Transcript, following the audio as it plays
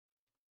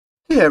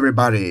Hey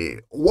everybody,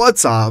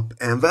 what's up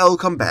and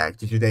welcome back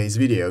to today's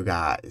video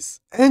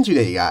guys. And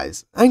today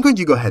guys, I'm going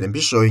to go ahead and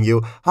be showing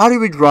you how to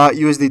withdraw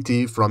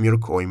USDT from your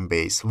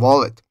Coinbase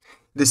wallet.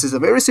 This is a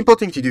very simple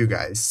thing to do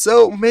guys,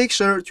 so make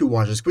sure to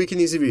watch this quick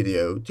and easy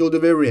video till the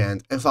very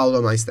end and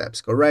follow my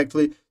steps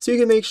correctly so you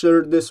can make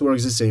sure this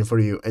works the same for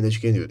you and that you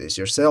can do this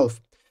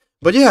yourself.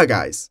 But yeah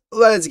guys,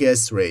 let's get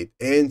straight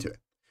into it.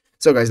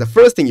 So guys, the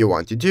first thing you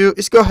want to do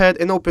is go ahead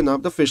and open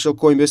up the official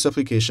Coinbase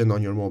application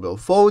on your mobile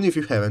phone if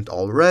you haven't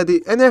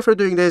already, and after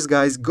doing this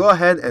guys, go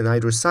ahead and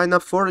either sign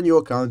up for a new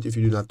account if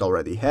you do not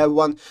already have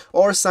one,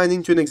 or sign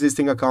into an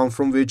existing account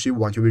from which you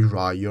want to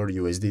withdraw your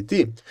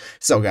USDT.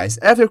 So guys,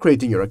 after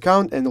creating your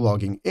account and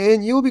logging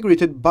in, you'll be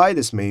greeted by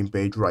this main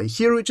page right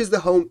here, which is the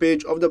home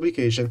page of the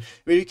application,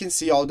 where you can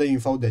see all the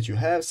info that you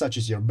have, such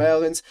as your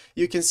balance,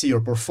 you can see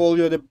your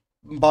portfolio at the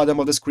bottom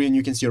of the screen,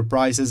 you can see your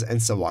prices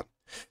and so on.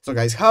 So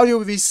guys, how do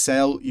we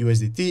sell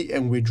USDT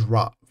and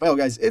withdraw? Well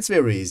guys, it's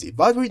very easy.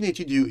 What we need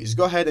to do is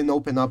go ahead and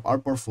open up our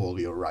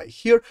portfolio right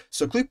here.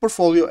 So click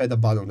portfolio at the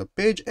bottom of the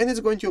page and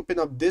it's going to open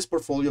up this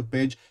portfolio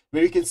page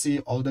where you can see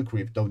all the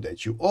crypto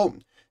that you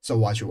own. So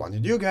what you want to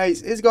do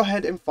guys is go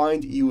ahead and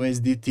find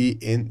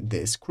USDT in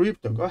this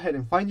crypto. Go ahead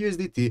and find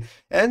USDT,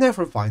 and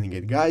after finding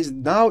it guys,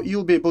 now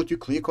you'll be able to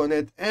click on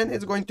it and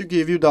it's going to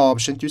give you the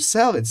option to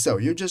sell it. So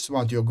you just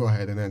want to go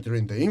ahead and enter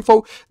in the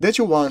info that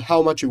you want,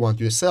 how much you want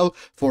to sell,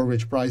 for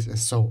which price and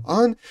so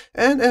on.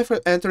 And after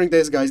entering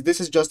this guys,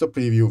 this is just a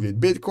preview with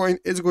Bitcoin.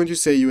 It's going to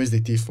say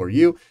USDT for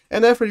you,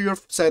 and after you're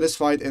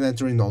satisfied and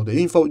entering all the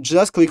info,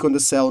 just click on the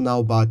sell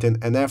now button,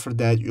 and after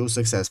that you'll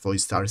successfully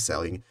start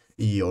selling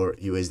your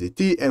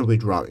USDT and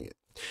withdrawing it.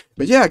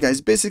 But yeah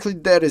guys, basically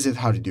that is it,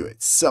 how to do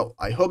it. So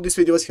I hope this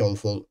video was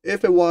helpful.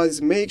 If it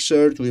was, make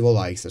sure to leave a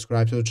like,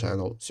 subscribe to the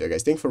channel. So yeah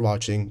guys, thanks for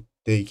watching,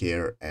 take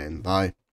care and bye.